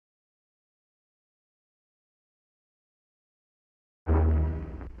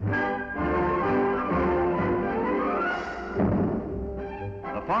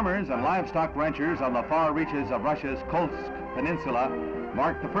Farmers and livestock ranchers on the far reaches of Russia's Kolsk Peninsula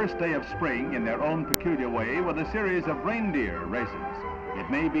mark the first day of spring in their own peculiar way with a series of reindeer races. It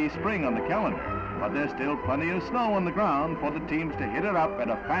may be spring on the calendar, but there's still plenty of snow on the ground for the teams to hit it up at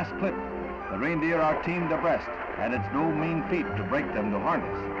a fast clip. The reindeer are teamed abreast, and it's no mean feat to break them to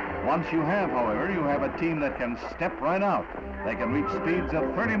harness. Once you have, however, you have a team that can step right out. They can reach speeds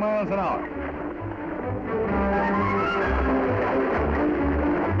of 30 miles an hour.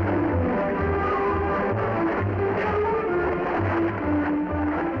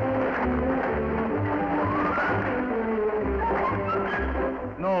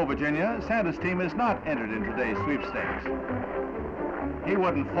 No, Virginia, Santa's team is not entered in today's sweepstakes. He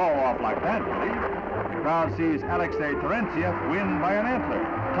wouldn't fall off like that, would he? The crowd sees Alexei Terentiev win by an antler,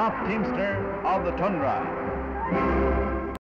 top teamster of the tundra.